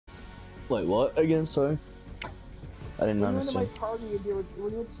Wait, what again? Sorry, I didn't When you went to understand. my party, when you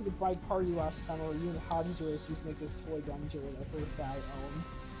went to my party last summer, you and Hotties used to make those toy guns or whatever that I own.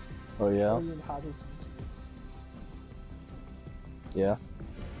 Oh yeah. Or you and Hotties used. Yeah.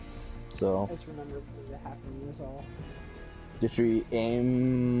 So. I just remember it's going to happen. That's all. Did you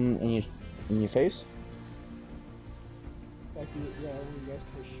aim in your face? Like yeah, when you guys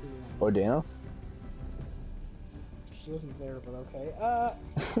kind of shoot. Or Dana? She wasn't there, but okay.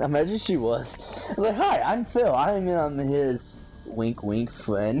 Imagine she was. Like, hi, I'm Phil. I'm his wink wink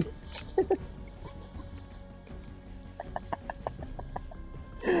friend.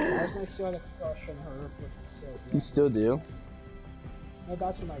 I was gonna start a crush on her with the silk. You still do? No,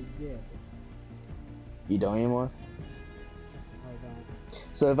 that's what I did. You don't anymore? I don't.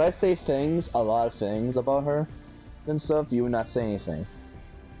 So if I say things, a lot of things about her and stuff, you would not say anything.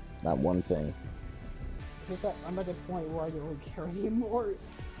 Not one thing. It's just that I'm at the point where I don't really care anymore.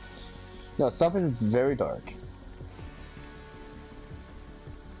 No, something very dark.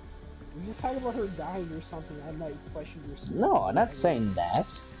 You just talking about her dying or something, I might question your story. No, I'm not saying that.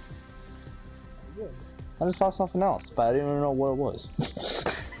 Yeah. I just thought something else, but I didn't even know what it was. You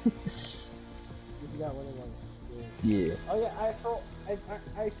forgot what it was. Yeah. Oh yeah,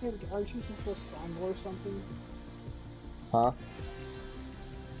 I think, aren't you supposed to triangle or something? Huh?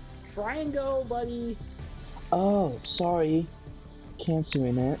 Triangle, buddy! Oh, sorry. Can't see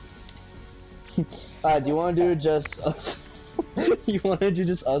me that. Do you want to do just us? You want to do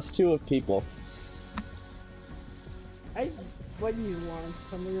just us two or people? What do you want?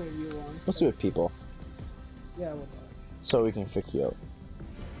 Something that you want? Let's do it people. Yeah, what the? So we can fix you out.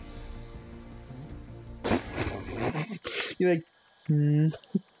 You're like,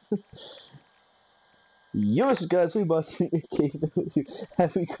 Yes, guys, we must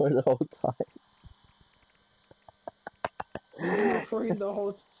have recorded the whole time. For the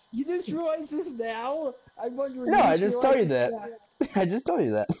whole. You just realized this now? I'm wondering. No, I just told you that. I just told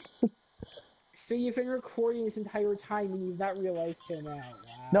you that. So you've been recording this entire time and you've not realized till now. Wow,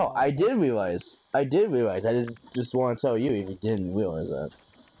 No, I did realize. I did realize. I just want to tell you if you didn't realize that.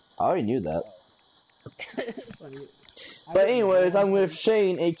 I already knew that. But anyways, I'm with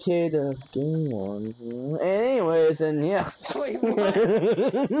Shane, aka the Game One. And anyways, and yeah. Wait, what?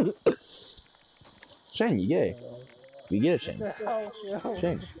 Shane, you gay? You get it, Shane. Oh,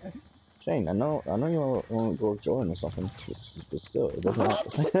 no. Shane, I know you want to go join or something, but still, it doesn't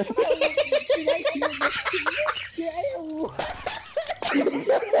happen. Did I hear this?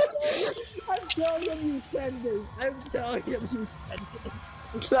 I'm telling him you said this. I'm telling him you said this.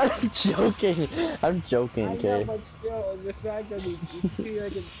 I'm joking. I'm joking, okay? I know, but still, the fact that you feel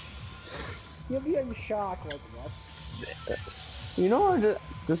like you'll be in shock, like what? You know,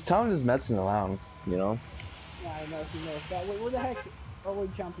 this town is messing around, you know? Yeah, I know if you know that. Wait, where the heck are we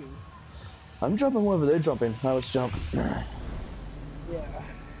jumping? I'm jumping wherever they're jumping. Now let's jump. Yeah.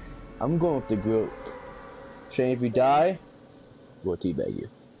 I'm going with the group. Shane, if you die, we'll teabag you.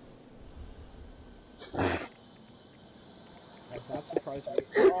 That's not surprising.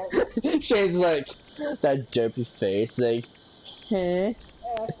 Shane's like, that derpy face, like, hey.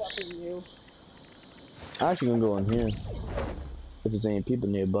 Yeah, stopping you. I'm actually gonna go in here. If there's any people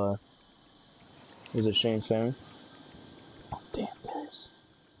nearby. Is it Shane's family? Oh, damn, guys.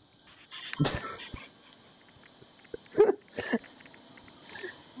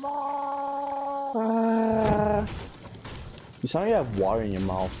 You sound like you have water in your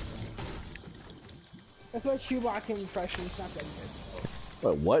mouth. That's like Chewbacca impression. It's not that good.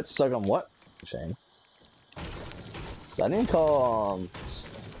 Wait, what? Stuck on what? Shane. I didn't call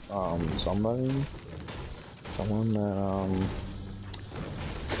somebody. Someone that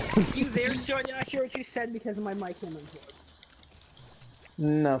You there, so I did not hear what you said because of my mic came into it.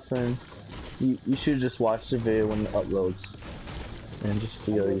 Nothing. You should just watch the video when it uploads and just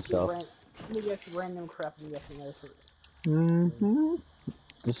feel it yourself. Let me guess random crap I'm guessing effort.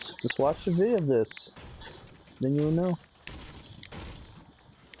 Just watch the video of this. Then you'll know.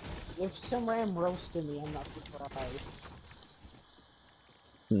 If some ram roasted me, I'm not surprised.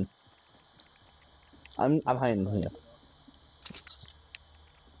 I'm hiding here.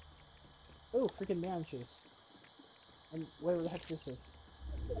 Oh, freaking manches. And where the heck is this?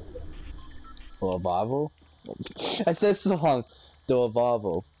 Lavavo? I said so long. The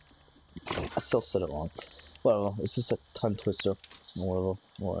Lavavo. I still said it wrong. Well, it's just a tongue twister. Or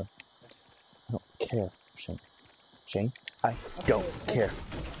whatever. I don't care, Shane. Shane? I don't care.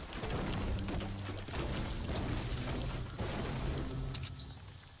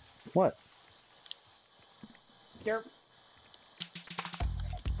 What? Derp.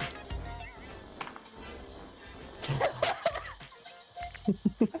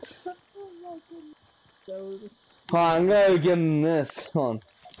 Those. Hold on, I'm gonna give him this. Hold on.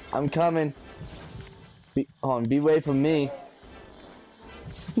 I'm coming. Hold on, be ready for me.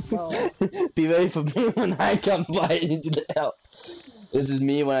 No. Be ready for me when I come by into the hell. This is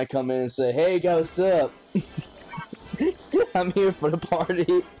me when I come in and say, hey guys, what's up? I'm here for the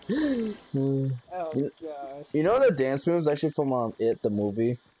party. Oh gosh. You know the dance moves actually from It, the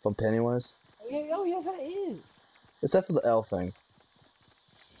movie, from Pennywise? Oh yeah, that is. Except for the L thing.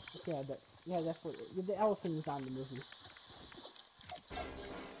 Yeah, that's what the elephant is on the movie.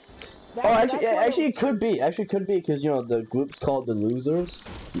 Actually, it could be. Actually, it could be because you know the group's called the Losers,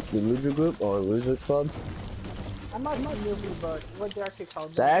 the Loser Group or Loser Club. I'm not seeing the movie, but what they're actually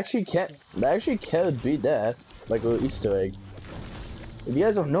called. That actually can't. That actually could be that, like a little Easter egg. If you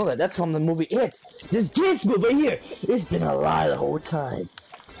guys don't know that, that's from the movie It. This dance move right here. It's been a lie the whole time.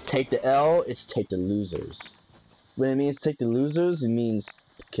 Take the L. It's take the losers. When it means take the losers, it means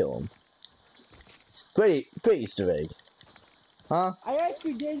kill them. Great Easter egg. Huh? I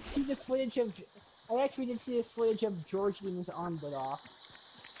actually did see the footage of. George getting his arm bit off.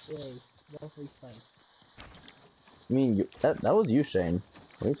 Yay, lovely sight. I mean, that was you, Shane.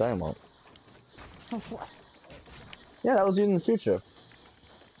 What are you talking about? What? Yeah, that was you in the future.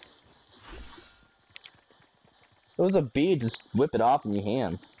 It was a bee, just whip it off in your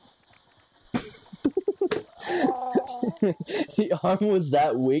hand. The arm was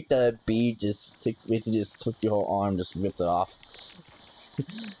that weak that a bee just took your whole arm, just ripped it off.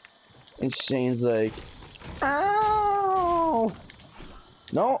 And Shane's like, ow!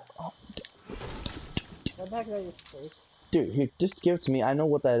 No! Dude, here, just give it to me. I know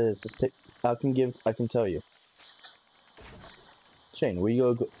what that is. Just take. I can tell you. Shane, where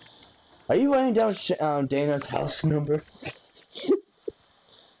you go? Are you writing down Dana's house number?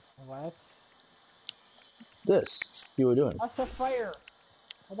 What? This you were doing. That's a fire.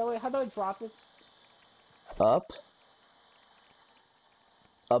 How do I drop it? Up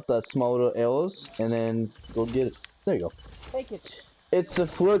that small little arrows, and then go get it. There you go. Take it. It's a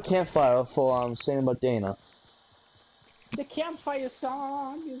fluid campfire for saying about Dana. The campfire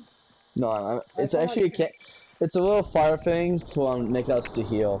song is. No, it's actually it's a little fire thing to make us to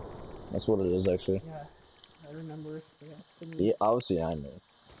heal. That's what it is actually. Yeah, I remember it. Yeah, obviously I know.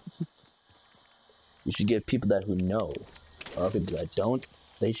 You should get people who know. Or people that don't,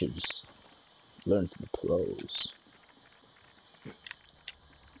 they should just learn from the pros.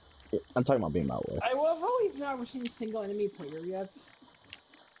 Yeah, I'm talking about being my way. I've always never seen a single enemy player yet.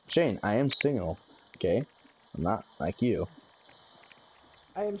 Shane, I am single. Okay? I'm not like you.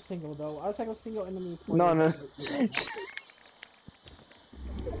 I am single though. I was like a single enemy player. No.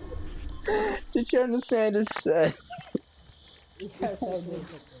 Did you understand what I said? Yes, I did.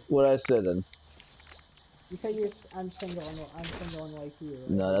 What I said then? You said I'm single and like you. Right?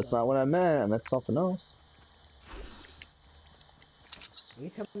 No, that's not what I meant. I meant something else. You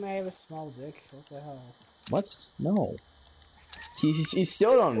told me I have a small dick. What the hell? What? No. He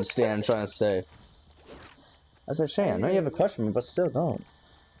still don't understand what I'm trying to say. I said, Shane, I know you have a crush on me, but still don't.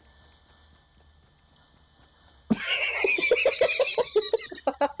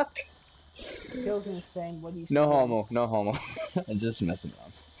 Feels insane. What do you say? No homo, no homo. I'm just messing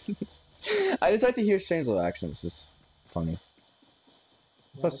around. I just like to hear Shane's little actions. It's funny.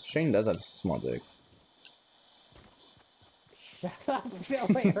 Plus, Shane does have a small dick. Shut up,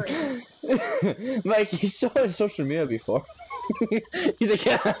 hilarious. Like, he saw it on social media before. He's like,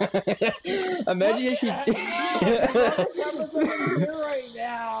 imagine if she. Right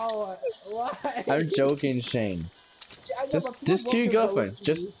now. What? I'm joking, Shane. Just to your girlfriend.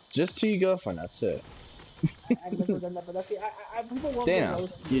 Just to your girlfriend. That's it. I've never done that, but okay. People won't Dana,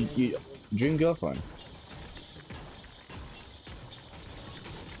 you dream girlfriend.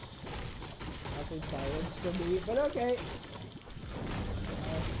 Nothing silence for me, but okay.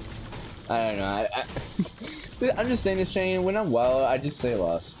 I don't know. I'm just saying this, Shane. When I'm wild, I just say a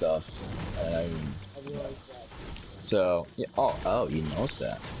lot of stuff. I realize that. So yeah. Oh, you knows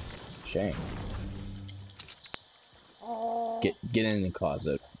that, Shane. Get in the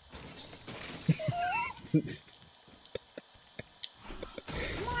closet. Mommy.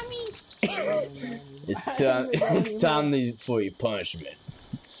 It's time for your punishment.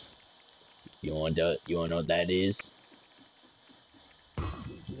 You want to know what that is?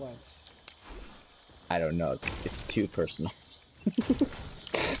 What? I don't know. It's too personal.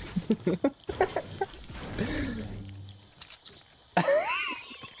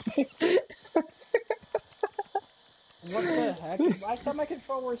 What the heck? I thought my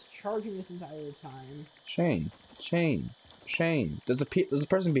controller was charging this entire time. Shane. There's a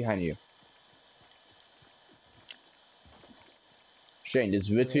person behind you. Shane, there's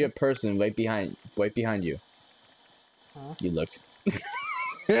literally a person right behind you. Huh? You looked. I'm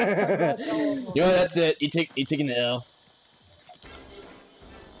not telling You know, that's it. You taking the L.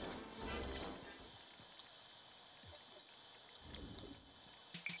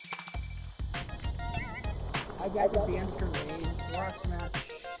 I got the dance grenade. Last match.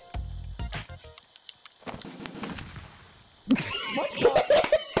 What the?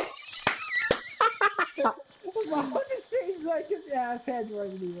 Wow, the things I could have had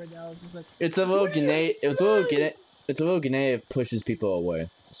right now. It's just like. It's a little grenade. It's a little grenade. It's a little grenade that pushes people away.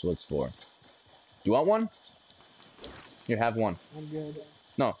 That's what it's for. You want one? Here, have one. I'm good.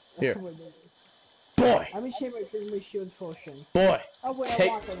 No, here. Boy! I'm ashamed of my shield's potion. Boy! Oh wait, Take,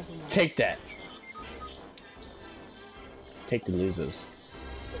 I want anything now. take that. Take the losers.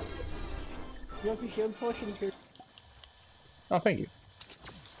 You want the shield potion here? Oh, thank you.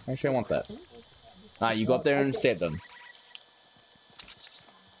 Actually, I want that. Alright, you go up there and save them.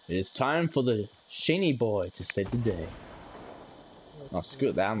 It is time for the Shaney boy to save the day. Oh,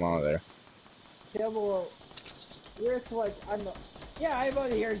 screw that, I'm out of there. Still below. Where's like, I'm not. Yeah, I'm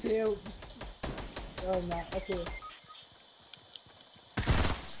out of here too. Oh, no, okay.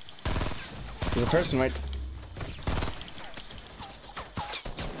 There's a person right.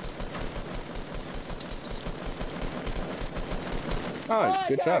 Oh,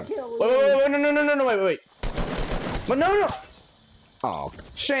 good job. Wait, no, wait. But no. Oh,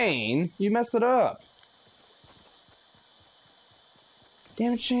 Shane, you messed it up.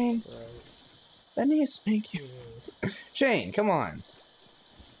 Damn it, Shane. I need to spank you. Shane, come on.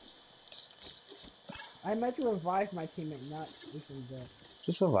 I meant to revive my teammate, not leave him dead.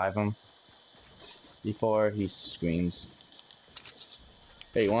 Just revive him. Before he screams.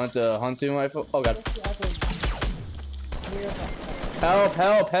 Hey, you want the hunting rifle? Oh god.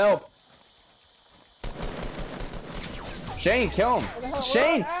 Help! Shane, kill him!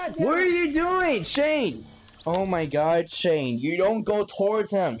 Shane! What are you doing? Shane! Oh my god, Shane. You don't go towards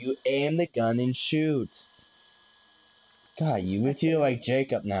him. You aim the gun and shoot. God, you with you like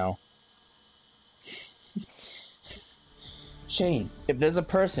Jacob now. Shane, if there's a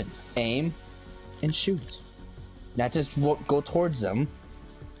person, aim and shoot. Not just go towards them.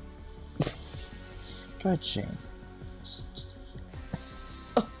 God, Shane.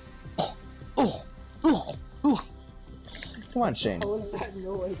 Come on, Shane. What was that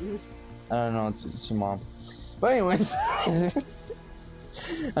noise? I don't know, it's your mom. But anyways,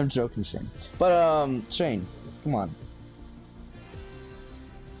 I'm joking, Shane. But Shane, come on.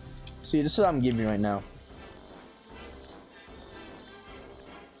 See, this is what I'm giving you right now.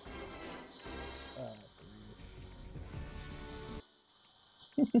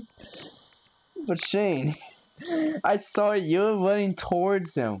 But Shane, I saw you running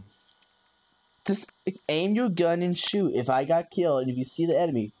towards him. Just aim your gun and shoot. If I got killed, if you see the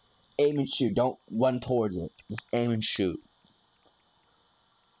enemy, aim and shoot. Don't run towards it. Just aim and shoot.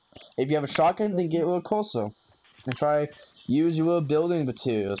 If you have a shotgun, then get a little closer. And try use your little building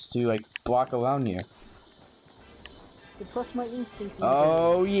materials to like block around you. Trust my instincts.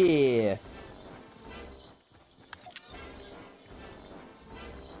 Oh yeah.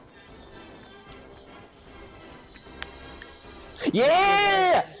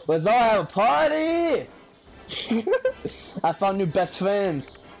 Yeah! Let's all have a party! I found new best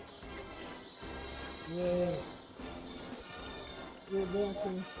friends. Yeah. You're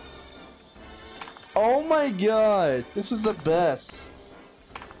dancing. Oh my god, this is the best.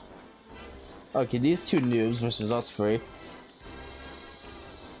 Okay, these two noobs versus us three.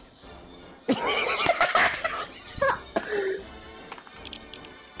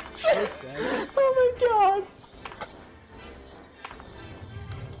 Oh my god.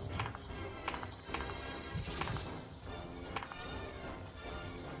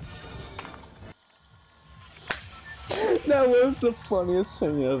 That was the funniest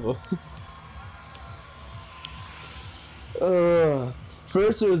thing ever.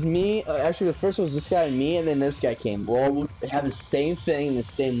 First it was me, actually the first was this guy and me, and then this guy came. We all have the same thing and the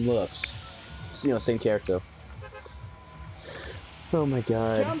same looks. So, you know, same character. Oh my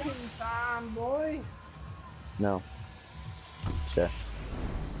god. Jumping time, boy! No. Sure.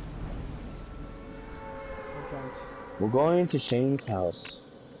 We're going to Shane's house.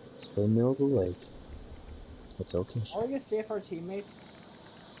 It's in the middle of the lake. It's okay. Are we gonna save our teammates?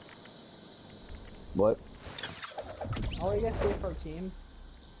 What? Are we gonna save our team?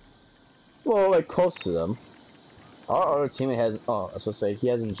 Well, like close to them. Our other teammate hasn't. Oh, I was supposed to say he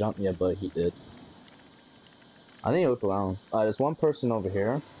hasn't jumped yet, but he did. I need to look around. There's one person over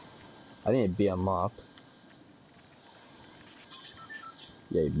here. I need to beat him up.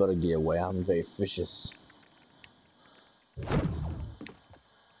 Yeah, you better get away. I'm very vicious.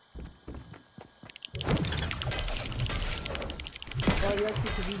 you actually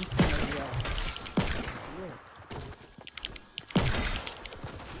could even see as well.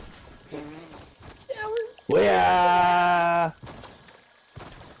 That was so Yeah.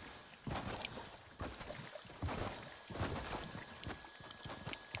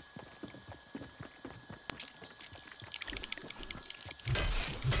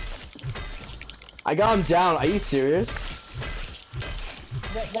 I got him down. Are you serious?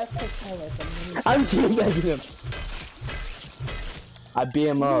 That's pathetic. I'm teabagging him. I beat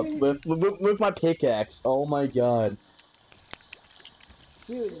him up with my pickaxe. Oh my god.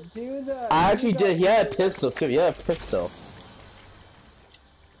 Dude, do the. I actually did. He had a pistol too. He had a pistol.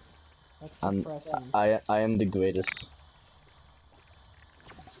 That's depressing. I am the greatest.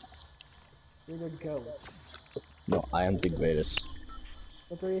 You're the goat. No, I am the greatest.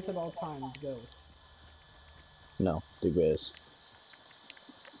 The greatest of all time, goat. No, the greatest.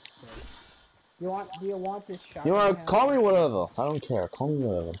 Do you want this shot? You wanna call me whatever? I don't care. Call me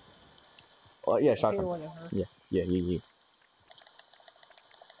whatever. Oh yeah, okay, shotgun. whatever. Yeah.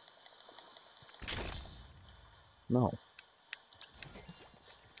 No.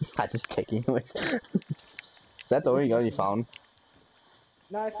 I just taking anyways. Is that the only gun you found?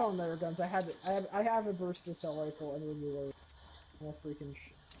 No, I found better guns. I have a burst assault rifle and a reload. Oh freaking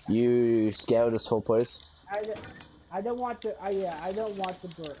shit. You scouted this whole place? I don't want the. I don't want the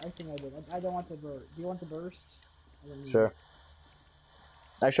burst. I think I did. I don't want the burst. Do you want the burst? Sure.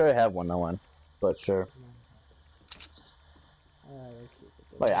 Actually, I have one. No one, but sure.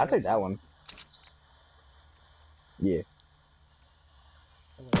 Oh yeah, I'll take that one. Yeah.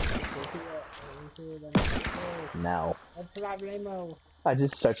 Now. I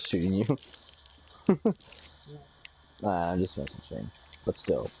just start shooting you. I'm just messing Shane. But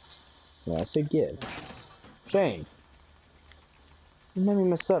still. Yeah, I said give. Shane! You made me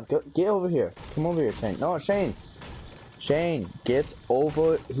mess up. Get over here. Come over here, Shane. No, Shane! Shane! Get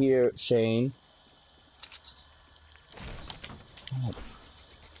over here, Shane. God.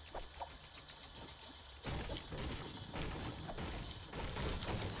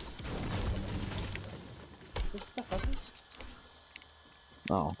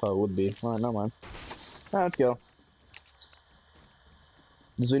 Oh, I thought it would be. Alright, never mind. Alright, let's go.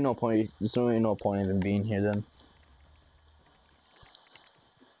 There's really no point even being here then.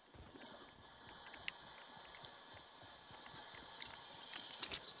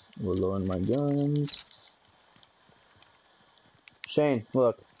 We're lowering my guns. Shane,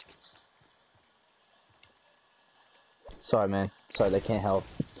 look. Sorry, man. Sorry, they can't help.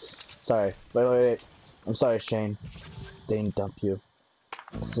 Sorry. Wait. I'm sorry, Shane. They didn't dump you.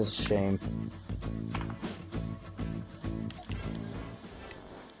 This is a shame.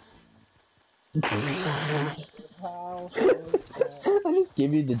 I just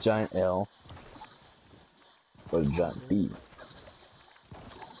gave you the giant L. Or the giant B.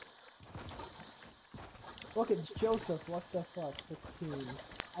 Look, it's Joseph. What the fuck? 16.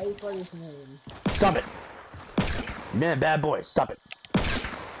 I forgot his name. Stop it! You're being a bad boy. Stop it.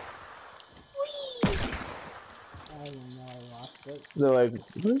 I don't know. I lost it. They're like,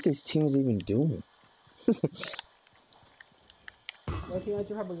 what are these teams even doing? My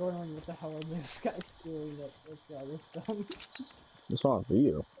teammates are probably going on, what the hell are these guys doing with them? What's wrong for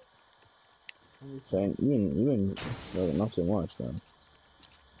you? Shane, you been not too much, man.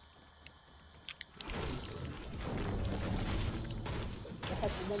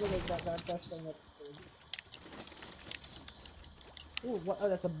 Ooh, what? Oh,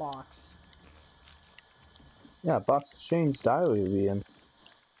 that's a box. Yeah, box Shane's diary will be in.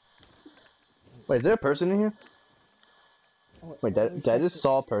 Wait, is there a person in here? Oh, Wait, did I just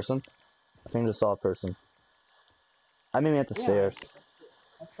saw a person? I think I just saw a person. I mean at the stairs.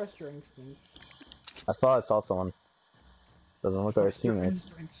 I trust your instincts. I thought I saw someone. Doesn't look like our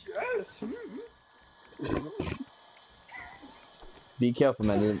teammates. Yes. Be careful,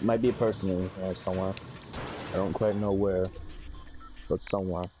 man. There might be a person in here somewhere. I don't quite know where, but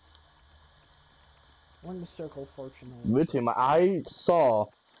somewhere. One to circle, fortunately. With him, I saw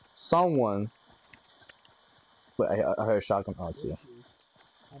someone. Wait, I heard a shotgun. Oh, it's you.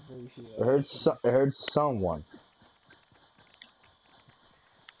 I believe you. I heard someone.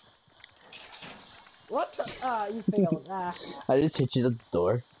 What the? Ah, you failed. Ah. I just hit you at the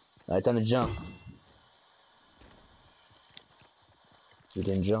door. Alright, time to jump. You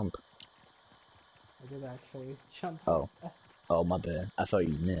didn't jump. I did actually jump. Oh. Oh, my bad. I thought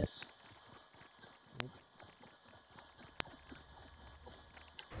you missed.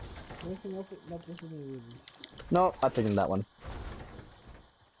 Anything else? Nope, this is new. No, I'm taking that one.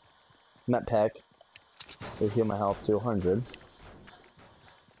 Met pack. Will heal my health to 100.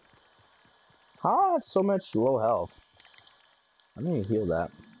 How I have so much low health? I need to heal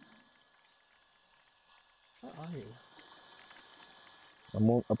that. Where are you? I'm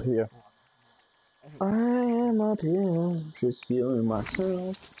up here. I am up here, just healing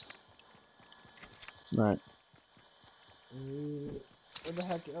myself. Right. Where the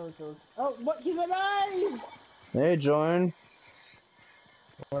heck are those? Oh, what? He's alive! Hey, Jordan.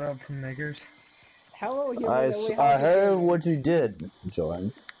 What up, niggers? Hello, human. I Wait, how's it heard going? what you did,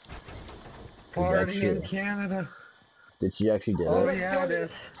 Jordan. Party in true? Canada. Did she actually do Oh it? yeah, it is.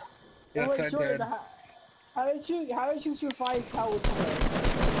 Yes, Wait, I Jordan, did. how did you survive hell today?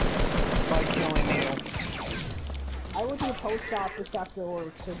 By killing you. I went to the post office after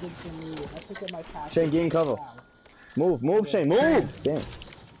work, so good for me. I picked up my package. Shane, get in cover. Wow. Move, Yeah. Shane, move! Damn.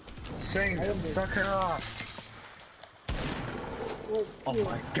 Shane, suck her off. Wait, Oh dude.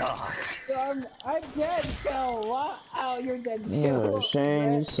 my gosh. Son, I'm dead, Phil. What? Oh, you're dead too. Yeah,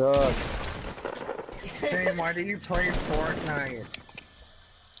 Shane, you suck. Shane, why do you play Fortnite?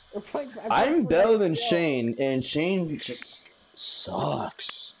 I'm better than Shane, and Shane just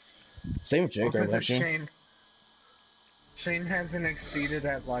sucks. Same with Jacob, Because actually. Shane hasn't exceeded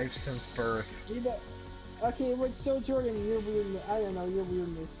at life since birth. You know, okay, but so Jordan, you're weird. I don't know, you're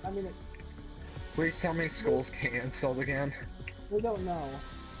weirdness. I mean, Please tell me school's canceled again. we don't know.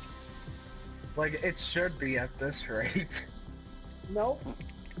 Like, it should be at this rate. Nope.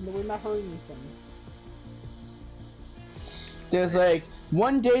 No, we're not heard anything. There's like,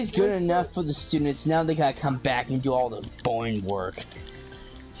 one day's good Listen. enough for the students, now they gotta come back and do all the boring work.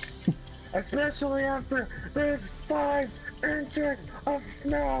 Especially after there's 5 inches of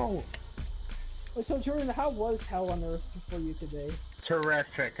snow. Wait, so Jordan, how was hell on earth for you today?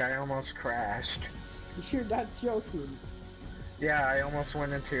 Terrific, I almost crashed. You're not joking. Yeah, I almost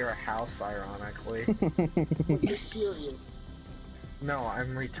went into your house, ironically. But you're serious. No,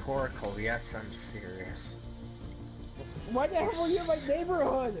 I'm rhetorical. Yes, I'm serious. Why the hell were you in my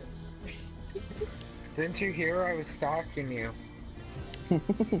neighborhood? Didn't you hear I was stalking you?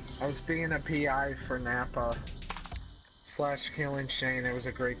 I was being a PI for Napa / killing Shane. It was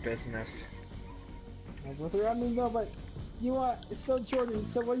a great business. I mean, no, but you want so Jordan.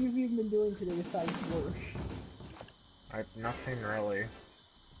 So what have you been doing today besides work? Nothing really.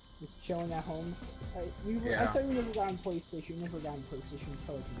 Just chilling at home. Yeah. I said you never got on PlayStation. You never got on PlayStation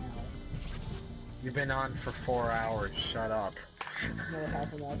until like now. You've been on for 4 hours. Shut up. Never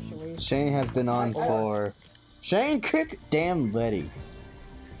happened actually. Shane has been on for... Shane, kick damn Letty.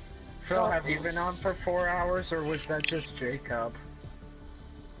 Phil, have you been on for 4 hours, or was that just Jacob?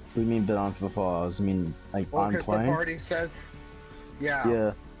 What do you mean been on for 4 hours? I mean, like, Well, on because the playing? party says...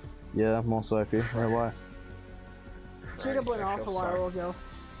 Yeah. Yeah, most likely. Why? Jacob went I off a feel while sorry. ago.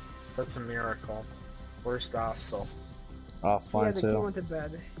 That's a miracle. Where's Dossel? Oh, fine He too. went to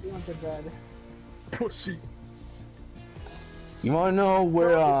bed. He went to bed. Pussy. You wanna know where,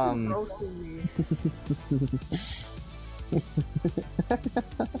 Roasting me.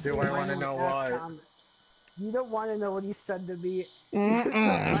 Do I want to know what? You don't want to know what he said to me.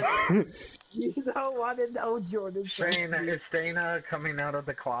 Mm-mm. You don't want to know, Jordan. Shane, is Dana coming out of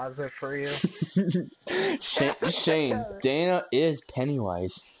the closet for you? Shane, Dana is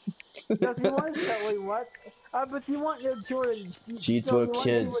Pennywise. No, if you want to tell me what? But you want Jordan. She's so for you want to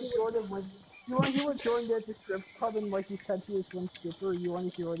kids. hear what Jordan was. You want to hear what Jordan did to strip club and like he said to his one stripper? You want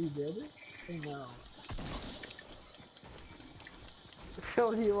to hear what he did? Or no.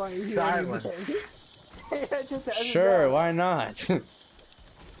 Phil, do you want to hear Silence. what he did? Yeah, just edit Sure, that. why not?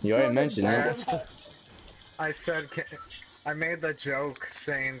 You already mentioned it. I said, I made the joke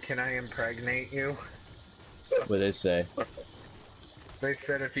saying, "Can I impregnate you?" What did they say? They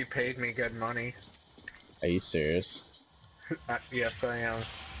said if you paid me good money. Are you serious? Yes, I am.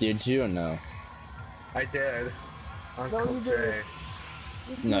 Did you or no? I did. Uncle No, you Jay.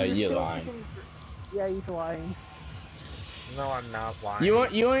 did. No, you're lying. Yeah, he's lying. No, I'm not lying. You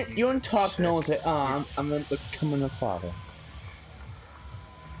want talk Shit. no and say, oh, I'm becoming a father.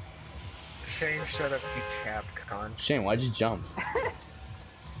 Shane, shut up, you chap cunt. Shane, why'd you jump?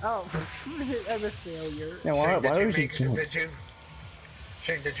 Oh, I'm a failure. Yeah, why Shane, would you jump?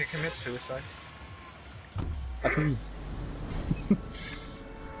 Shane, did you commit suicide? I think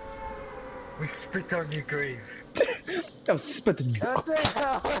We spit on your grave. I'm spitting. What the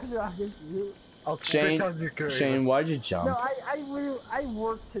hell is wrong with you? I'll spit Shane, on your grave. Shane, why'd you jump? No, I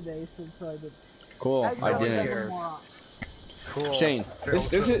worked today since I did. Cool, I don't didn't. care. Cool. Shane, Phil,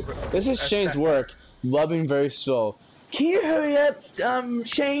 this is Shane's work. Loving very slow. Can you hurry up,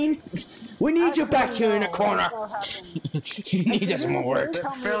 Shane? We need you back here in the corner. You need us more work.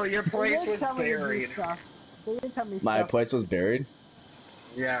 Phil, your place was buried. They didn't tell me My stuff. place was buried?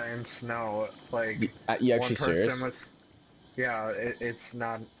 Yeah, in snow. Like, You actually one person serious? was... Yeah, it's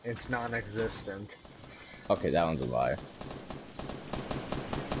not. It's non-existent. Okay, that one's a lie.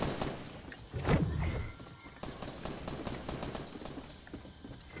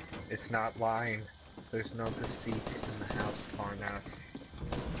 It's not lying. There's no deceit in the house, Farnas.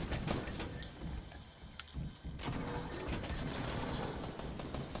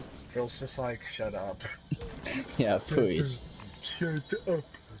 Phil's just like, shut up. Yeah, please. Shut up.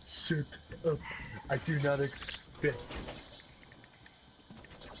 Shut up. I do not expect.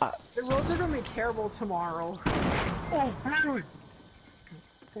 The roads are gonna be terrible tomorrow. Oh, really?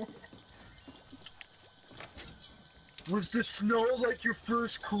 Was the snow like your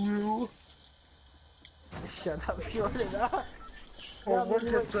first clue? Shut up, Jordan. Or was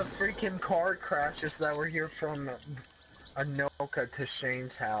it the freaking car crashes that were here from Anoka to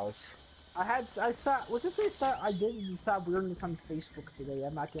Shane's house? I saw, what did I say? I did saw weirdness on Facebook today.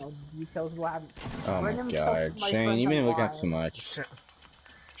 I'm not gonna details what happened. Oh my Random god, stuff from my Shane, friends you've been looking online. at too much.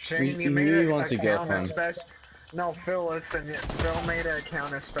 Shane, He you made really an wants a account girlfriend. especially. No, Phil, listen. Phil made an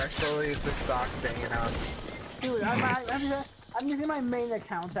account especially to stalk Dana. Dude, I'm using my main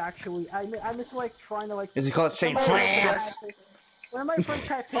account actually. I'm just like trying to like. Is he called St. Some of my friends France? try to- One of my friends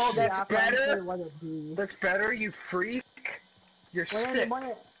tried to Oh, piss me that's off, and I'm just better? gonna let it be. That's better, you freak. You're sick.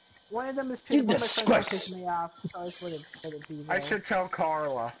 One of them is You one of my friends tried to disgrace. piss me off, so I just let it be. I though. should tell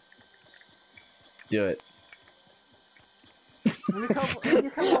Carla. Do it. When you come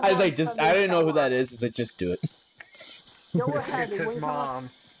over I on like just Sunday, I don't know who tell that her. is, but just do it. Go It's ahead. his When you come mom.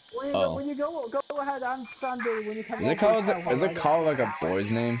 Oh. when you go ahead on Sunday when you come Is it over. called is it called like a boy's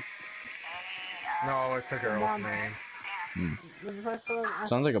name? No, it's a girl's mom. name.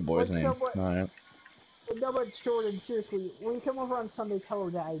 Sounds like a boy's What's name. up, what- Alright. No, but Jordan, seriously, when you come over on Sunday, tell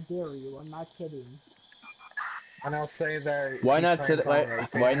her that I dare you. I'm not kidding. And I'll say that. Why he not plans today? on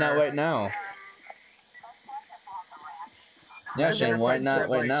raping Why not her. right now? Yeah, Imagine Shane, if why I not said,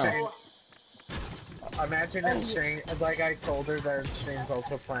 right like, now? Shane, imagine if Shane, like I told her that Shane's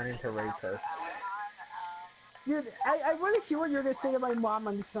also planning to rape her. Dude, I want to hear what you're gonna say to my mom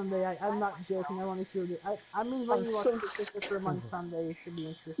on Sunday. I'm not joking. I want to hear it. I'm inviting you so to the sister room on Sunday. It should be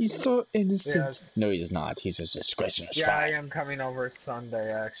interesting. He's so innocent. Yes. No, he is not. He's a disgrace and a Yeah, I spy. am coming over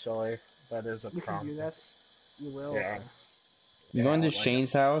Sunday, actually. That is a You can do that. promise. You will. Yeah. You going to like-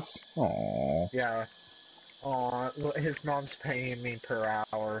 Shane's house? Aww. Yeah. Aw, his mom's paying me per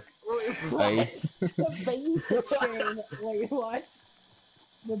hour. What? The babysit Shane. Wait, what?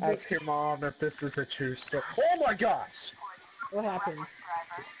 Ask your mom if this is a true story. Oh my gosh! What happened?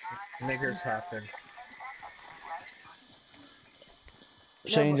 Niggers happen.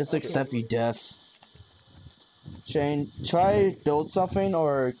 Shane, but- just okay. accept you death. Shane, try build something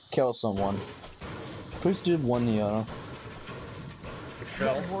or kill someone. Please do one or the other.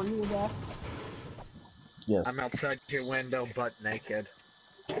 Phil, Were you that? Yes. I'm outside your window butt naked.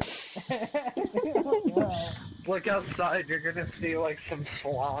 Well, Look outside, you're gonna see like some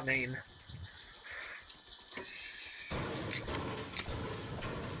fawning.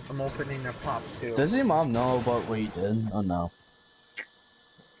 I'm opening a pop too. Does your mom know about what you did? Oh no.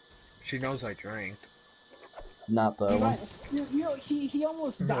 She knows I drank. Not that one. you know, he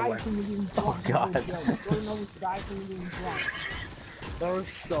almost No died way. from you being drunk. Oh, God. Jordan almost died from you being drunk. That was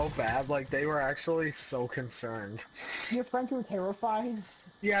so bad, like they were actually so concerned. Your friends were terrified.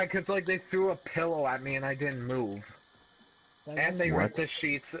 Yeah, cause like they threw a pillow at me and I didn't move. And they ripped the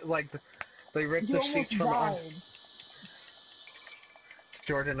sheets, like, they ripped You the sheets almost from died.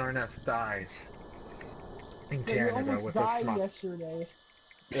 Jordan Arnest dies. In Yeah, you Canada almost with a died smile. yesterday.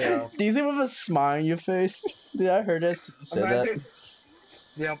 Yeah. Do you see with a smile on your face? Did I heard us say that? Imagine.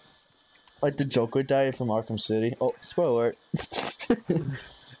 Yep. Like the Joker died from Arkham City. Oh, spoiler alert.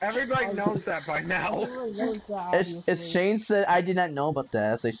 Everybody knows that by now. Everyone knows that, It's obviously. Shane said I did not know about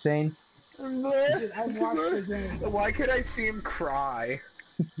that. It's like Shane. Dude, I watched the game. Why could I see him cry?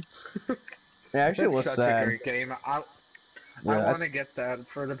 It actually That's was such sad. a great game. I Yeah, want to get that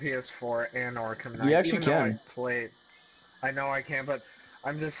for the PS4 and Arkham Knight. You actually even though can. I played. I know I can, but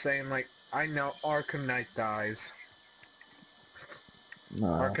I'm just saying, like, I know Arkham Knight dies. No.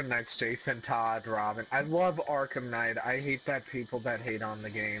 Arkham Knight's Jason Todd, Robin. I love Arkham Knight. I hate that people that hate on the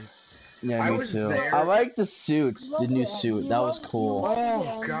game. Yeah, I me was too. there. I like the suits, the new suit. That was cool.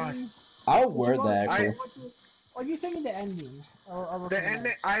 Oh, gosh. I'll wear that. I- Cool. What do you think of the ending? Or The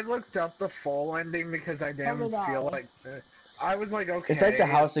ending. I looked up the full ending because I didn't did I. feel like. I was like, okay. It's like the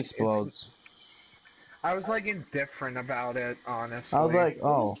house it's- explodes. I was like indifferent about it, honestly. I was like, It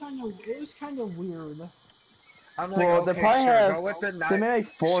oh. was kind of weird. I'm like, Well, okay, they probably sure, have. go with the They knife. made like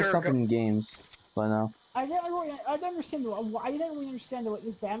 4 Sure, something games by now. I didn't really understand. I didn't really understand.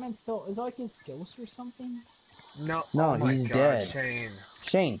 Is Batman still? Is that like his ghost or something? No, No, oh my he's God, dead. Shane.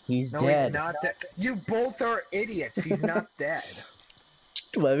 Shane, he's No, dead. he's not dead. You both are idiots. He's not dead.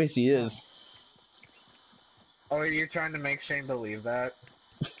 Well, at least he is. Oh, you're trying to make Shane believe that?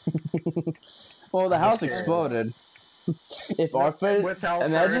 Well, the I'm house just curious. exploded. If No, Alfred, with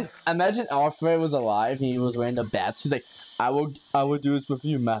Alfred. imagine Alfred was alive. He was wearing the bat suit. He's like, I will do this with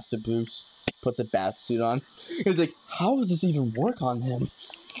you, Master Bruce. Puts a bat suit on. He's like, how does this even work on him?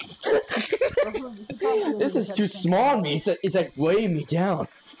 This is too small on me. It's like weighing me down.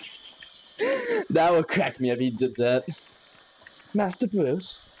 That would crack me if he did that. Master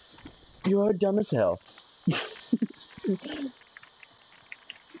Bruce, you are dumb as hell.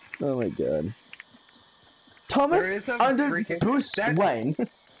 Oh my God. Thomas There is a under freaking- Bruce that- Wayne.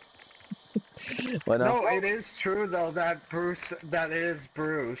 What now? No, it is true though that that is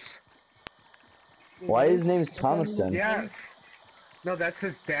Bruce. Why his name's Thomas then? Yes. No, that's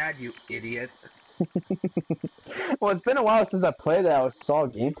his dad, you idiot. Well, it's been a while since I played it. I saw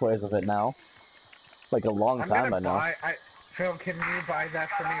gameplays of it now. Like a long I'm time gonna by now. buy. Phil, can you buy that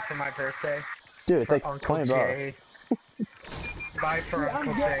for me for my birthday? Dude, it's For like Uncle 20 bucks. Jay. Buy for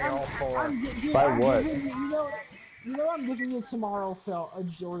Uncle Jay all four. Buy what? You know I'm giving you tomorrow, Phil,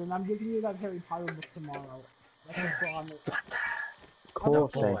 Jordan. I'm giving you that Harry Potter book tomorrow. That's a promise. Cool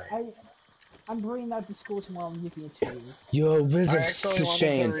thing. I'm bringing that to school tomorrow and giving it to you. You're a I wizard, actually wanted to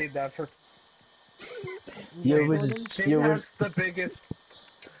Shane. read that for. You're a Jordan? wizard. Shane You're a has the biggest.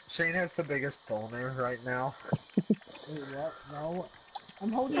 Shane has the biggest boner right now. Wait, what? No.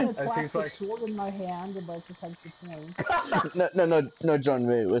 I'm holding a As he's plastic like- sword in my hand, but it's a sense of point. No, John,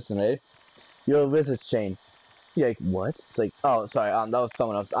 wait, listen, eh? You're a wizard, Shane. You're like, what? It's like, oh, sorry, that was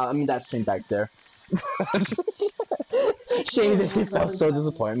someone else. I mean, that's Shane back there. Shane, he felt so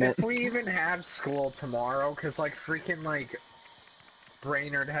disappointment. If we even have school tomorrow, cause like freaking like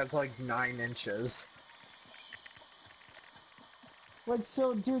Brainerd has like 9 inches. Wait,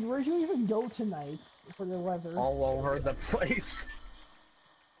 so, dude, where'd you even go tonight for the weather? All over the place.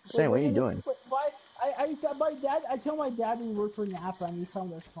 Shane, what are you doing? I tell my dad he worked for Napa and he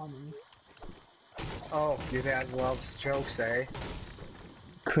found it funny. Oh, your dad loves jokes, eh?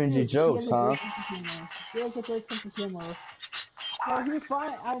 Cringy jokes, huh? He has a great sense of humor. No, he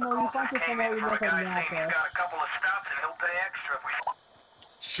finds it funny how we look at Napa.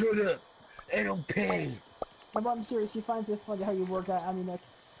 Shut up! They don't pay! No, but I'm serious, he finds it funny how you work at, I mean, like,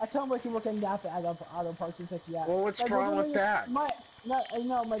 I tell him like you work at Napa auto parts, and like, yeah. Well, what's like, wrong with that? My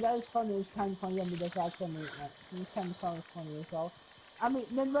dad is funny, he's kind of funny, I mean, that's actually, he's kind of funny as well. I mean,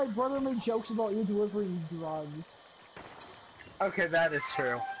 then my brother made jokes about you delivering drugs. Okay, that is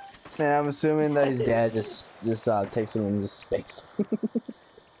true. And I'm assuming that his dad just takes him into space.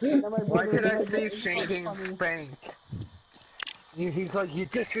 Why could I see Shane getting spanked? He's like, you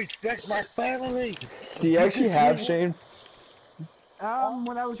disrespect my family! Do you actually have Shane?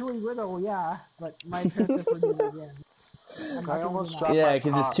 When I was really little, yeah, but my parents have forgiven me again. I almost dropped Yeah, my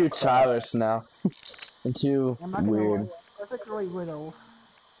because pop. it's too childish now. And too I'm not gonna weird. lie, that's like really little.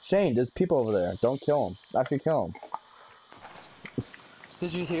 Shane, there's people over there. Don't kill him. Actually kill him.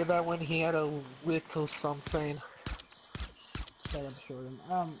 Did you hear that when he had a little something? Shut up, Jordan.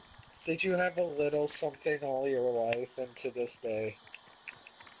 Did you have a little something all your life and to this day?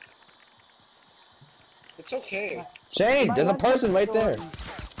 It's okay. Shane, My there's a dad told person me right the there. story.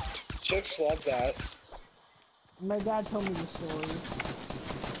 Chicks love that. My dad told me the story.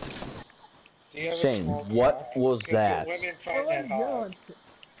 Do you have a Shane, small what cock? was 'Cause that? Women I find like that hot. jokes.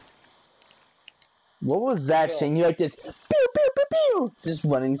 What was that, Bill. Shane? You like this, pew pew pew pew, just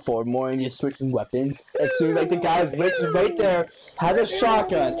running forward more and just switching weapons. As soon as like the guy's right there, has a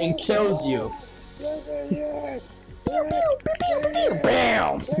shotgun and kills you. Pew pew pew pew pew,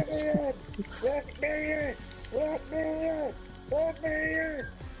 bam!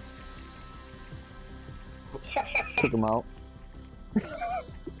 Kick him out.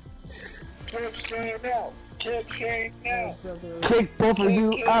 Kick Shane out! Kick Shane out! Kick both of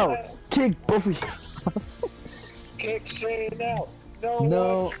you out. Kick both of you. Kick Shane out! No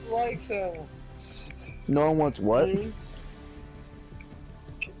No. one likes him! No one wants what?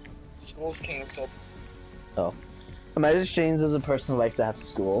 School's cancelled. Oh. Imagine Shane's as a person who likes to have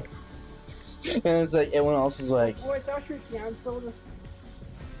school. And it's like, everyone else is like, Oh, it's actually canceled.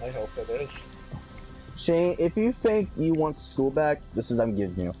 I hope it is. Shane, if you think you want school back, this is I'm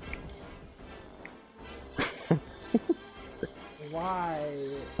giving you. Why?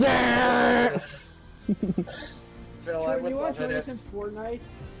 Phil, I Jordan, would you want love to it join if us in Fortnite?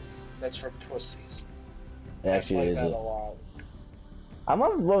 that's for pussies. It actually I is play that it. a lot. I'm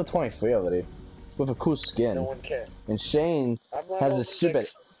on level 23 already. With a cool skin. No one cares. And Shane I'm has level a stupid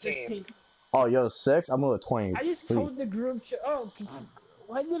 16. Oh, yo, 6? I'm going to 20. I just told the group chat. Oh,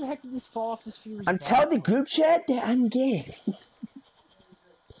 why the heck did this fall off this viewer's I'm telling the group chat that I'm gay. If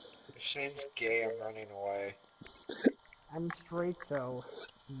Shane's gay, I'm running away. I'm straight though.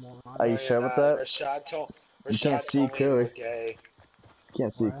 Moron. Are you No, sure you're with not. that? You can't Rashad see told me you were clearly. gay.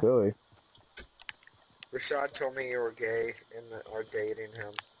 Can't see What? clearly. Rashad told me you were gay or dating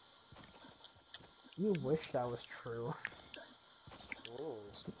him. You wish that was true. Ooh,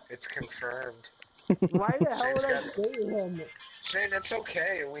 it's confirmed. Why the hell would I Shane's date him? Shane, it's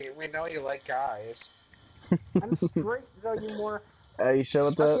okay. We know you like guys. I'm straight though, you more. Are you sure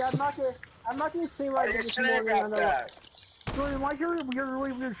with that? Okay, I'm not gonna say what Are I did you this sure morning. about that? Jordan, why your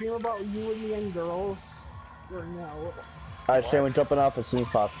really weird dream about you and me and girls? Or no? Alright, Shane, we're jumping off as soon as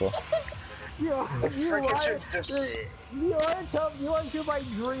possible. You Freaking should just... you want to hear my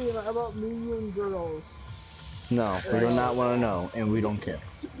dream about me, you, and girls? No, we do not want to know, and we don't care.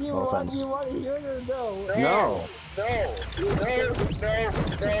 You No want offense. to hear it or no? No. No.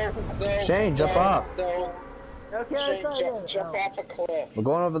 Shane, jump off. No. Okay, Shane, I thought jump off a cliff. We're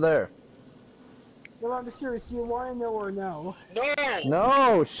going over there. No, I'm serious. You want to know or no? No.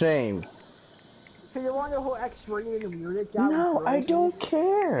 No, Shane. So you want to know who X-rated and weird it got with No, girls I in don't it?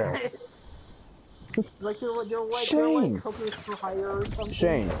 care. Like they're Shane. like hookers for hire or something.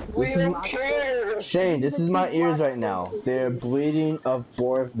 Shane, We don't care. Shane, this is my ears right Twin now. sisters. They're bleeding of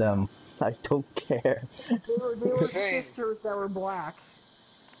both of them. I don't care. They were Shane. sisters that were black.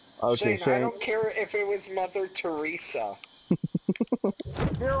 Okay, Shane, I Shane. don't care if it was Mother Teresa.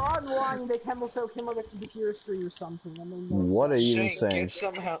 They're online. They came out of the computer street or something. I mean, no What are sense. you even Shane, saying? get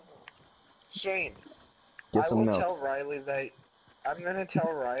some help. Shane, Get I some will milk. tell Riley that... I'm gonna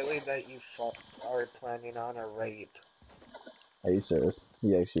tell Riley that you are planning on a rape. Are you serious?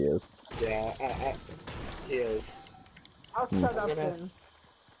 He actually is. Yeah, he is. I'll shut up then.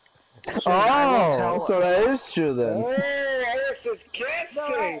 Shane, I will tell... Oh, so that is true then. Oh, this is No,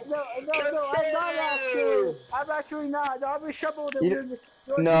 kissing! no, I'm not actually. I'm actually not. No, I'm in trouble with the You- weird.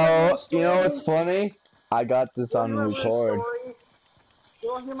 No, you know what's funny? I got this You on want to hear my weird record. story? You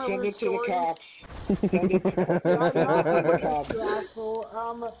want to hear my Send weird it to the story? cops. Send it to I'm not the racist, cops. you asshole.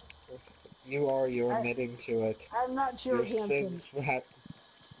 You're admitting to it. I'm not Jerry Hansen.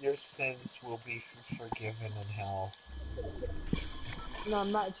 Your sins will be forgiven in hell. No,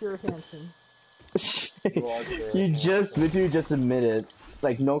 I'm not Jerry Hansen. You are Jerry You Hansen. just admitted,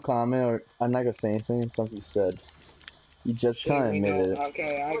 like no comment or I'm not gonna say anything. Something you said. You just kind of We know. admitted it.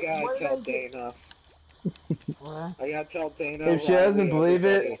 Okay, I What gotta did I tell do? Dana. What? I gotta tell Dana. If she Riley, doesn't believe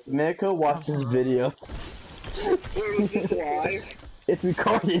everybody. it, make her watch this video. Wait, is this live? It's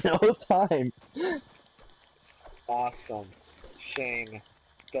recording the whole time. Awesome. Shane.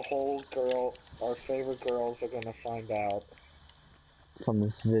 The whole our favorite girls are gonna find out. From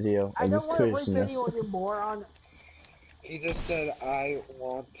this video I of this don't want to rape craziness. anyone, you moron. He just said, I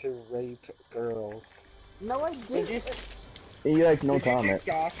want to rape girls. No, I Did you, didn't. You like no did you comment.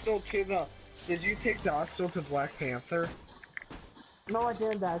 take Dostal to the... Did you take Dostal to Black Panther? No, I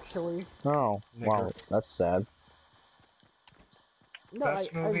didn't actually. Oh, wow, Nigger. that's sad. No,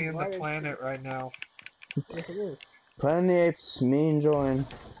 Best movie I in the planet right now. Yes, it is. Planet of the Apes, me enjoying.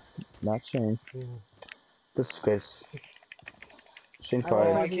 Not Shane. Disgrace. Shane I Oh,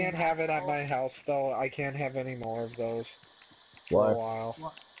 fired. I can't have it at my house though. I can't have any more of those Why? for a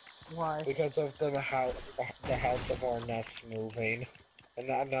while. Why? Because of the house of our nest moving.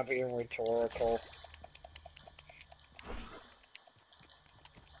 And I'm not being rhetorical.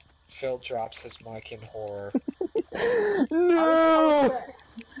 Phil drops his mic in horror. No!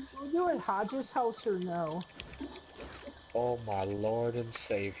 Should we do it at Hodge's house or no? Oh my lord and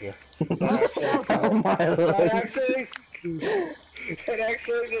savior. Oh my lord. That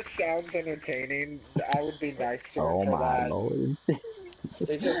actually just sounds entertaining. I would be nice to her Oh for my that. lord.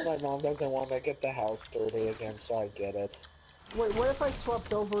 It's just my mom doesn't want to get the house dirty again, so I get it. Wait, what if I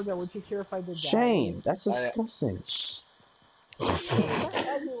swapped over though? Would you care if I did that? Shane, that's disgusting.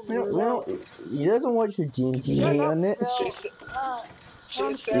 We don't, he doesn't want your DNA on it.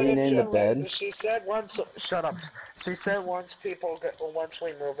 She Staying in the bed. She said once. Shut up. She said once we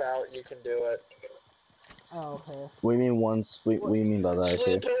move out, you can do it. Oh, okay. What do you mean once? What do you mean by that?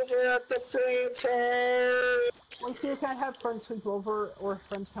 Sleep over at the franchise. Wait, so you can't have friends sleep over or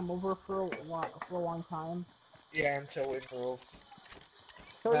friends come over for a long time? Yeah, until we move.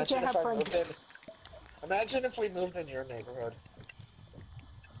 So you can't have friends. Imagine if we moved in your neighborhood.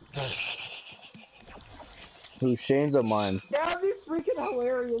 Who, Shane's or mine? That would be freaking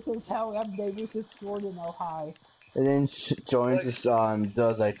hilarious as hell. Have neighbors with Jordan high. And then joins us,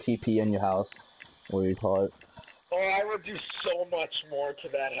 does like TP in your house. What do you call it? Oh, I would do so much more to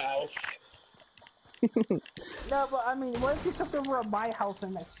that house. No, but I mean, what if you slept over at my house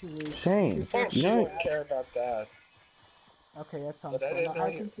in the next few weeks? Shane, Oh, you she know, wouldn't care about that. Okay, that sounds But I fun. didn't know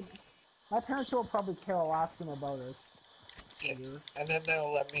you. My parents will probably care. I'll ask them about it. Later. And then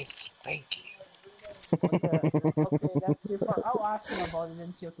they'll let me spank you. Okay, that's too far. I'll ask them about it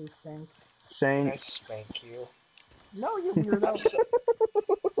and see what they think. Shane. I spank you. No, you weirdo.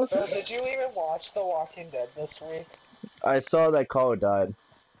 Phil, did you even watch The Walking Dead this week? I saw that Carl died.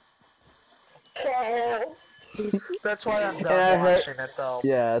 Carl! That's why I'm And done I heard- watching it, though.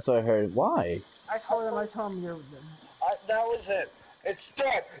 Yeah, that's what I heard. Why? I told him you're. That was it. It's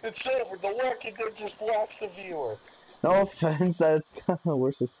done. It's over. The Walking Dead just lost the viewer. No offense, that's kind of the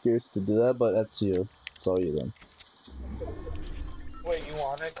worst excuse to do that, but that's you. It's all you then. Wait, you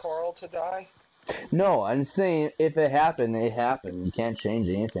wanted Carl to die? No, I'm saying if it happened, it happened. You can't change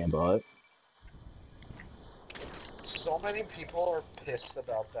anything about it. So many people are pissed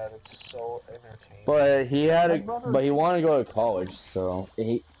about that. It's so entertaining. But he had My a, brother's- but he wanted to go to college, so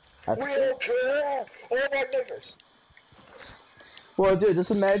he. We don't care! All my niggers! Well, dude, just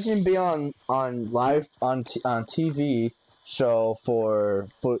imagine being on live on TV show for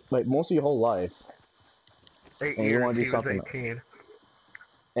like most of your whole life, 8 And you years, wanna do he something- was 18.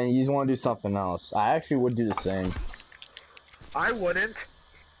 and you just want to do something else. I actually would do the same. I wouldn't.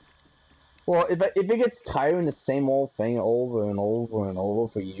 Well, if it gets tiring the same old thing over and over and over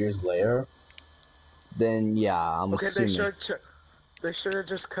for years later, then yeah, I'm Okay, assuming. they should have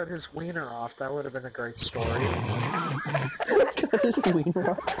just cut his wiener off. That would have been a great story.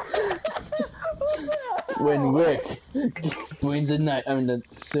 When Rick brings the knife, I mean the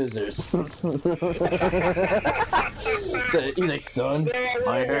scissors. He's like, son,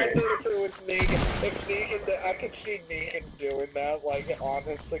 I heard. If it was Negan, I could see Negan doing that, like,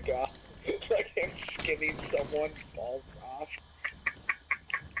 honest to God. Like him skinning someone's balls off.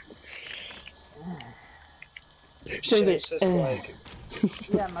 Shane's It's just like,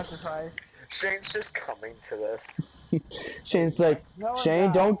 Yeah, I'm not surprised. Shane's just coming to this. Shane's like, No, I'm Shane,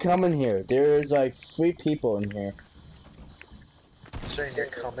 not. don't come in here. There's like 3 people in here. Shane, you're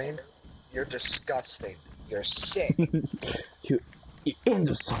coming? You're disgusting. You're sick. you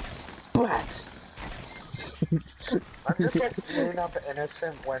innocent brat. I'm just like cleaning up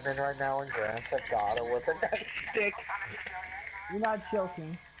innocent women right now in Grand Theft Auto with a nightstick. You're not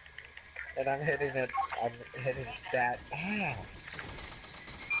joking. And I'm hitting that ass.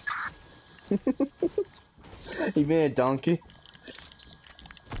 You being a donkey?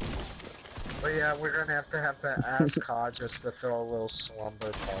 But yeah, we're gonna have to have that ass cod just to throw a little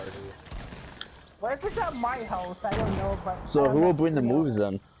slumber party. What if it's at my house? I don't know, but. So who will bring the moves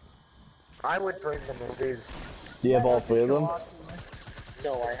then? I would bring the movies. Do you have all 3 of them?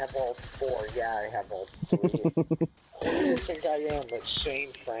 No, I have all 4. Yeah, I have all 3. Who do you think I am? Like Shane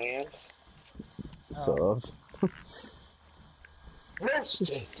France? So.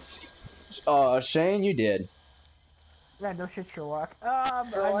 Roasted! Shane, you did. Yeah, no shit, Sherlock. So I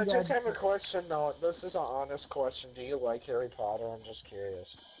I'm just dead. have a question though. This is an honest question. Do you like Harry Potter? I'm just curious.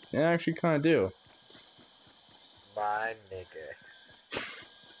 Yeah, I actually kind of do. My nigga.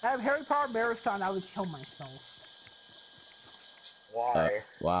 I have Harry Potter Marathon, I would kill myself. Why?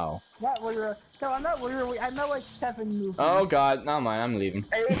 Wow. Not literally. No, I'm not literally. I know like 7 movies. Oh god, not mine. I'm leaving.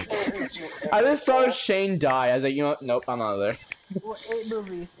 8 movies you I just saw ever Shane die. I was like, you know what? Nope, I'm out of there. Well, 8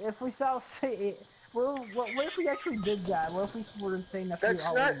 movies. If we saw, say, 8. Well, what if we actually did that? What if we were saying a few That's not.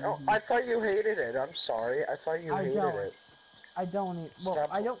 outlandish Oh, movies? I thought you hated it. I'm sorry. I thought you I hated don't. it. I don't. Well, Stop.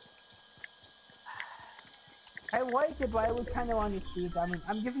 I don't. I like it, but I would kind of want to see it. I mean,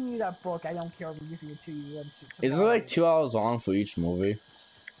 I'm giving you that book. I don't care if I'm giving it to you. Is it like 2 hours long for each movie?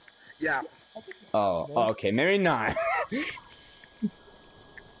 Yeah. Oh, okay, maybe not.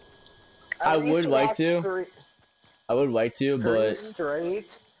 I At least would like watch to. 3 I would like to, but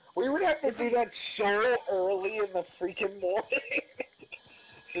straight. We would have to do that so early in the freaking morning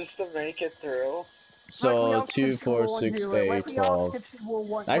just to make it through. so 2, 4, 6, 8, 12.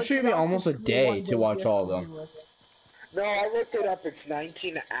 Actually, it'd be almost a day to watch all of them. No, I looked it up. It's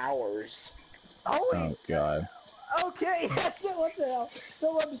 19 hours. Oh god. Okay, that's it. What the hell?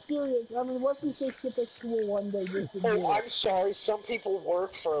 No, I'm serious. I mean, what if we say skip at school one day just to do Oh, it? I'm sorry. Some people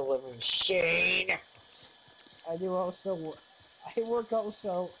work for a living. Shane. I do also. I work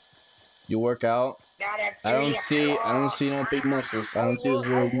also. You work out? Not at I don't 3 see no big muscles. I don't see those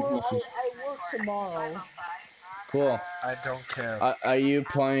little big muscles. I work tomorrow. Cool. I don't care. Are you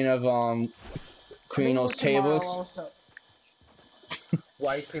planning of cleaning those tables? Also.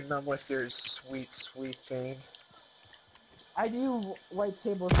 Wiping them with your sweet, sweet thing. I do wipe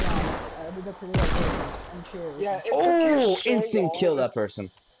tables down. I did that today at work and chairs. Yeah, it Oh, took you so instant long kill to- that person.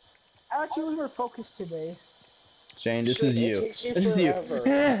 I actually was more focused today. Shane, this Shit, is it you. takes you This is you.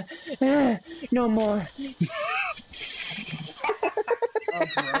 forever. No more. Oh,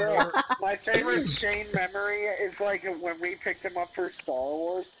 brother. My favorite Shane memory is like when we picked him up for Star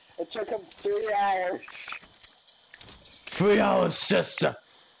Wars. It took him 3 hours. 3 hours, sister.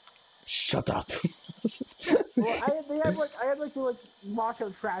 Shut up. Well, I had to wash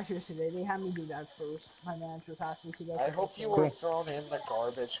out trash yesterday. They had me do that first. My manager asked me to. I hope you were thrown in the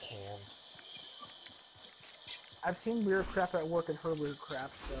garbage can. I've seen weird crap at work and heard weird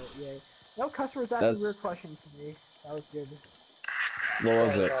crap, so yay. No customers asking weird questions today. That was good. What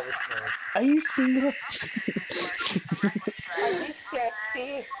was it? That was nice. Are you single? Are you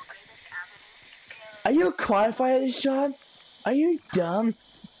sexy? Are you qualified at this job? Are you dumb?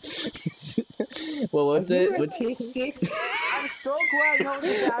 Well, what the? I'm so glad no one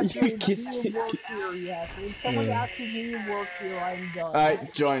has asked me, do you work here yet? If someone asks you, do you work here, I'm done.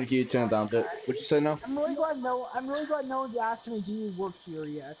 Alright, join. Can you turn it down a bit? Would you say no? I'm really glad no one's asked me, do you work here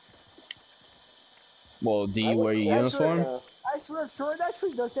yet? Well, do you wear your uniform? I swear, if Jordan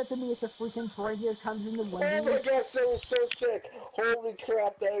actually does that to me, it's a freaking parade that comes in the windows. Oh my gosh, that was so sick! Holy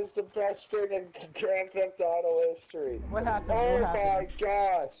crap, that is the best thing in Grand Theft Auto history. What happened? Oh what my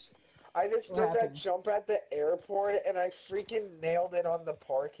gosh! I just what did happened? that jump at the airport and I freaking nailed it on the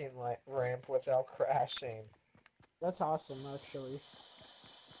parking ramp without crashing. That's awesome, actually.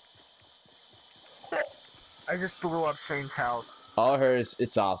 I just blew up Shane's house. All I heard is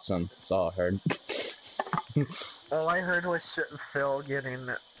it's awesome. That's all I heard. All I heard was Phil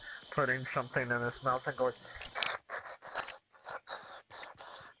putting something in his mouth and going.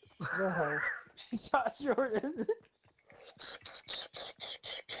 No. She's not Jordan.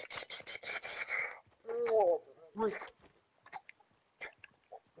 Wait,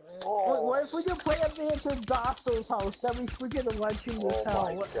 what if we do play up there to Gosto's house? That'd be freaking electric as hell.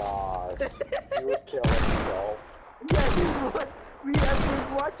 Oh my gosh. You would kill himself. Yeah, you would. We'd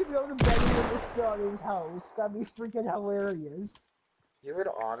watch him go to bed in his house. That'd be freaking hilarious. You would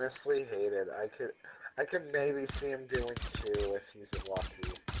honestly hate it. I could maybe see him doing 2 if he's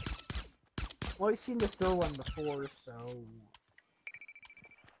lucky. Well, I've seen the third one before, so...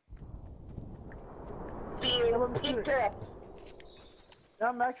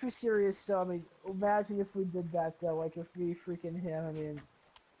 I'm actually serious, so, I mean, imagine if we did that, though, like, if we freaking him, I mean...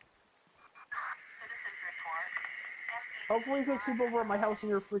 Hopefully he can sleep over at my house on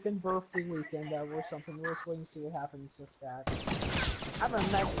your freaking birthday weekend, or something. We'll just wait and see what happens with that. I'm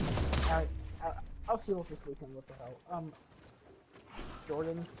gonna Alright, I'll see what this weekend, what the hell.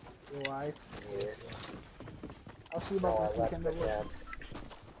 Jordan, you alive? Yes. I'll see about this weekend.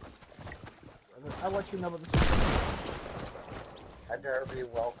 I'll let you know about this weekend. I better be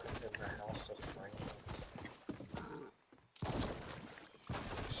welcomed in the House of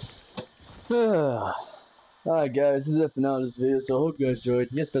Flames. Alright guys, this is it for now this video, so I hope you enjoyed.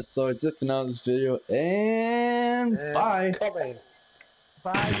 Yes, but sorry, it's it for now this video, and bye! Coming.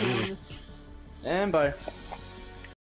 Bye, guys. And bye.